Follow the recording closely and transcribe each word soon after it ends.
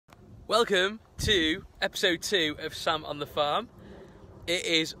Welcome to episode 2 of Sam on the Farm. It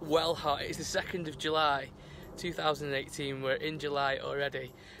is well hot. It's the 2nd of July 2018. We're in July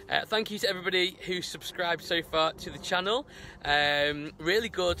already. Thank you to everybody who's subscribed so far to the channel. Really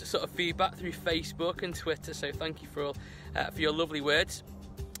good sort of feedback through Facebook and Twitter, so thank you for your lovely words.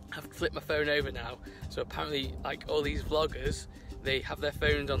 I've flipped my phone over now, so apparently, like all these vloggers, they have their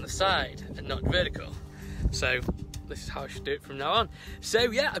phones on the side and not vertical. So this is how I should do it from now on. So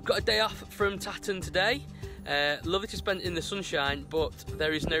yeah, I've got a day off from Tatton today. Lovely to spend it in the sunshine, but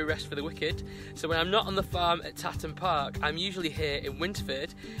there is no rest for the wicked. So when I'm not on the farm at Tatton Park, I'm usually here in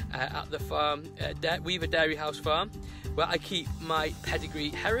Winterford at the farm, Weaver Dairy House farm, where I keep my Pedigree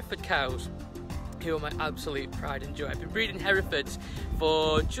Hereford cows, who are my absolute pride and joy. I've been breeding Herefords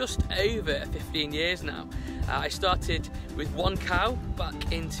for just over 15 years now. I started with one cow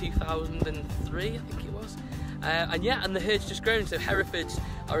back in 2003, I think it was. And the herd's just grown. So Herefords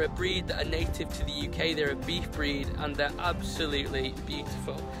are a breed that are native to the UK. They're a beef breed and they're absolutely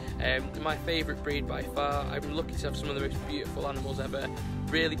beautiful. My favourite breed by far. I'm lucky to have some of the most beautiful animals ever.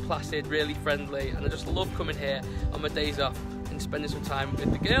 Really placid, really friendly, and I just love coming here on my days off and spending some time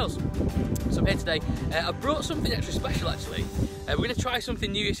with the girls. So I'm here today. I brought something extra special actually. We're going to try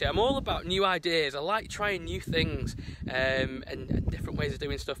something new this year. I'm all about new ideas. I like trying new things and different ways of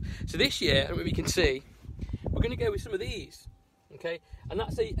doing stuff. So this year, I don't know if you can see, we're going to go with some of these, okay? And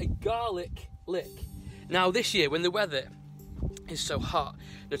that's a garlic lick. Now this year, when the weather is so hot,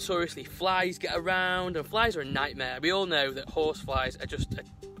 notoriously flies get around, and flies are a nightmare. We all know that horse flies are just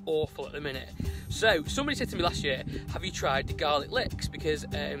awful at the minute. So somebody said to me last year, have you tried the garlic licks? Because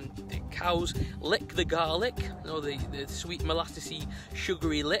the cows lick the garlic, or the sweet molassesy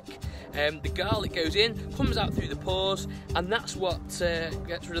sugary lick. The garlic goes in, comes out through the pores, and that's what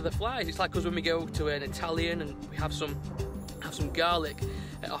gets rid of the flies. It's like us when we go to an Italian and we have some garlic.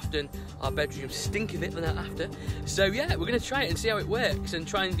 Often our bedrooms stink of it the night after. So yeah, we're going to try it and see how it works, and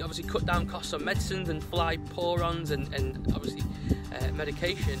try and obviously cut down costs on medicines and fly pour-ons and obviously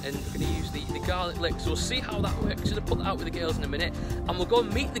medication. And we're going to use the garlic lick, so we'll see how that works. I'm going to put that out with the girls in a minute, and we'll go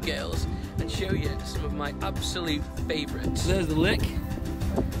and meet the girls and show you some of my absolute favourites. There's the lick.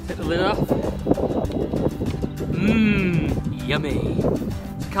 Take the lid off. Mmm, yummy.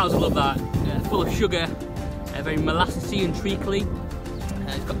 The cows will love that. Full of sugar, very molassesy and treacly.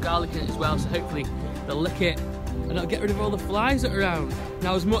 It's got garlic in it as well, so hopefully they'll lick it and it'll get rid of all the flies that are around.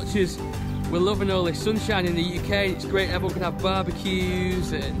 Now, as much as we're loving all this sunshine in the UK, it's great, everyone can have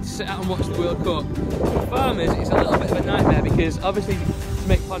barbecues and sit out and watch the World Cup. For farmers, it's a little bit of a nightmare because obviously to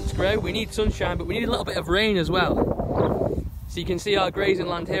make plants grow, we need sunshine, but we need a little bit of rain as well. So you can see our grazing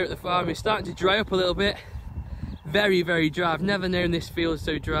land here at the farm is starting to dry up a little bit. Very, very dry. I've never known this field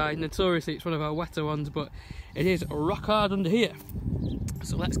so dry. Notoriously, it's one of our wetter ones, but it is rock hard under here.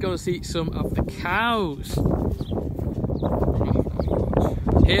 So let's go and see some of the cows.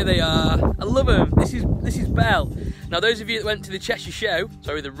 Here they are. I love them. This is Belle. Now, those of you that went to the Cheshire Show,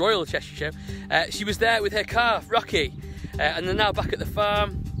 sorry, the Royal Cheshire Show, she was there with her calf, Rocky, and they're now back at the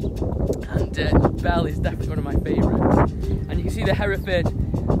farm. And Belle is definitely one of my favourites. And you can see the Hereford,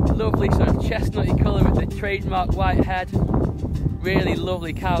 lovely sort of chestnutty colour with the trademark white head. Really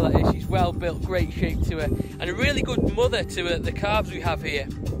lovely cow that is. She's well built, great shape to her, and a really good mother to the calves we have here.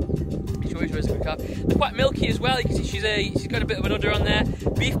 She always was a good calf. They're quite milky as well. You can see she's got a bit of an udder on there.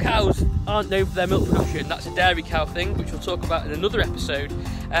 Beef cows aren't known for their milk production. That's a dairy cow thing, which we'll talk about in another episode.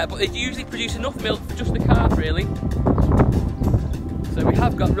 But they usually produce enough milk for just the calf, really. So we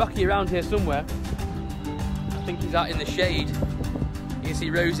have got Rocky around here somewhere. I think he's out in the shade. You can see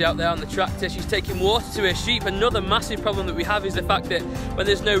Rosie out there on the tractor. She's taking water to her sheep. Another massive problem that we have is the fact that when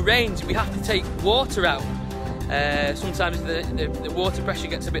there's no rains, we have to take water out. Sometimes the water pressure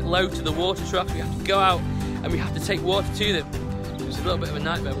gets a bit low to the water troughs. We have to go out and we have to take water to them. So it's a little bit of a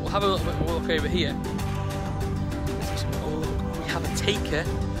nightmare, but we'll have a little bit of a walk over here. We have a taker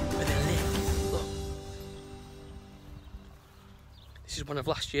with a lick. Look. This is one of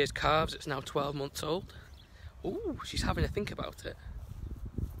last year's calves. It's now 12 months old. Ooh, she's having a think about it.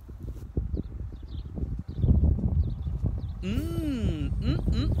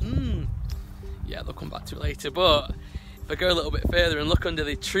 Yeah, they'll come back to it later, but if I go a little bit further and look under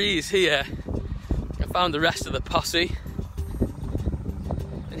the trees here, I found the rest of the posse,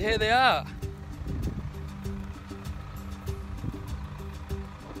 and here they are.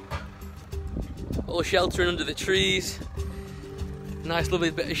 All sheltering under the trees, nice lovely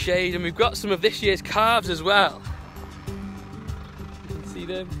bit of shade, and we've got some of this year's calves as well. You can see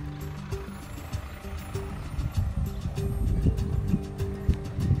them.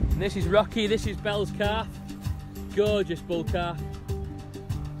 This is Rocky, this is Belle's calf. Gorgeous bull calf.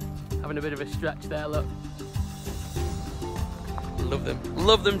 having a bit of a stretch there, look.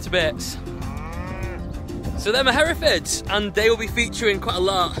 Love them to bits. So they're my Herefords, and they will be featuring quite a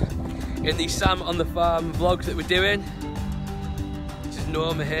lot in the Sam on the Farm vlogs that we're doing. This is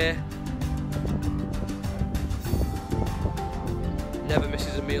Norma here. Never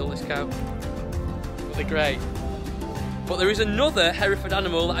misses a meal, this cow. But they're great. But there is another Hereford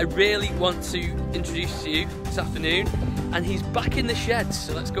animal that I really want to introduce to you this afternoon, and he's back in the sheds,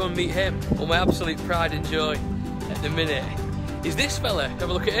 so let's go and meet him. Well, my absolute pride and joy at the minute is this fella. Have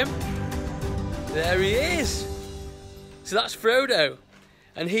a look at him. There he is. So that's Frodo,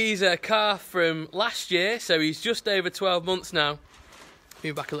 and he's a calf from last year, so he's just over 12 months now.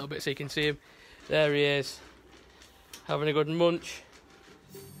 Move back a little bit so you can see him. There he is, having a good munch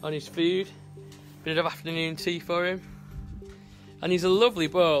on his food. Bit of afternoon tea for him. And he's a lovely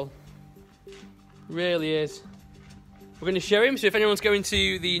bull. Really is. We're going to show him, so if anyone's going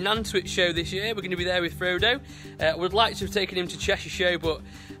to the Nantwich show this year, we're going to be there with Frodo. Would like to have taken him to Cheshire show, but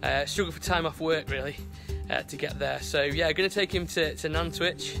struggled for time off work really to get there. So yeah, going to take him to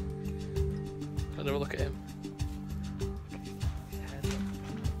Nantwich. Have a look at him.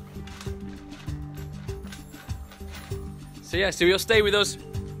 So yeah, so he'll stay with us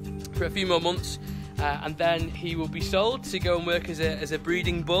for a few more months, and then he will be sold to go and work as a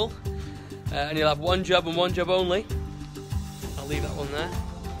breeding bull, and he'll have one job and one job only. I'll leave that one there.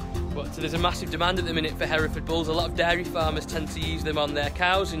 But there's a massive demand at the minute for Hereford bulls. A lot of dairy farmers tend to use them on their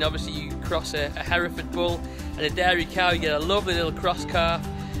cows, and obviously you cross a Hereford bull and a dairy cow, you get a lovely little cross calf.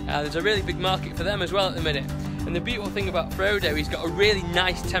 There's a really big market for them as well at the minute. And the beautiful thing about Frodo, he's got a really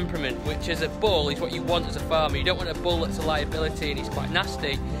nice temperament, which as a bull is what you want as a farmer. You don't want a bull that's a liability and he's quite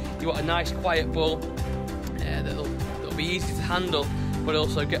nasty. You want a nice quiet bull that'll be easy to handle, but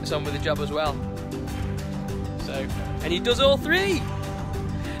also gets on with the job as well. So, and he does all three.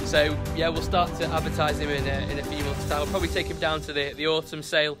 So yeah, we'll start to advertise him in a few months' time. We'll probably take him down to the autumn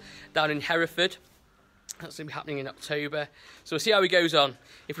sale down in Hereford. That's going to be happening in October. So we'll see how he goes on.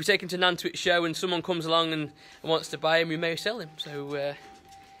 If we take him to Nantwich show and someone comes along and wants to buy him, we may sell him. So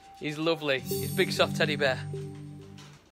he's lovely. He's a big soft teddy bear.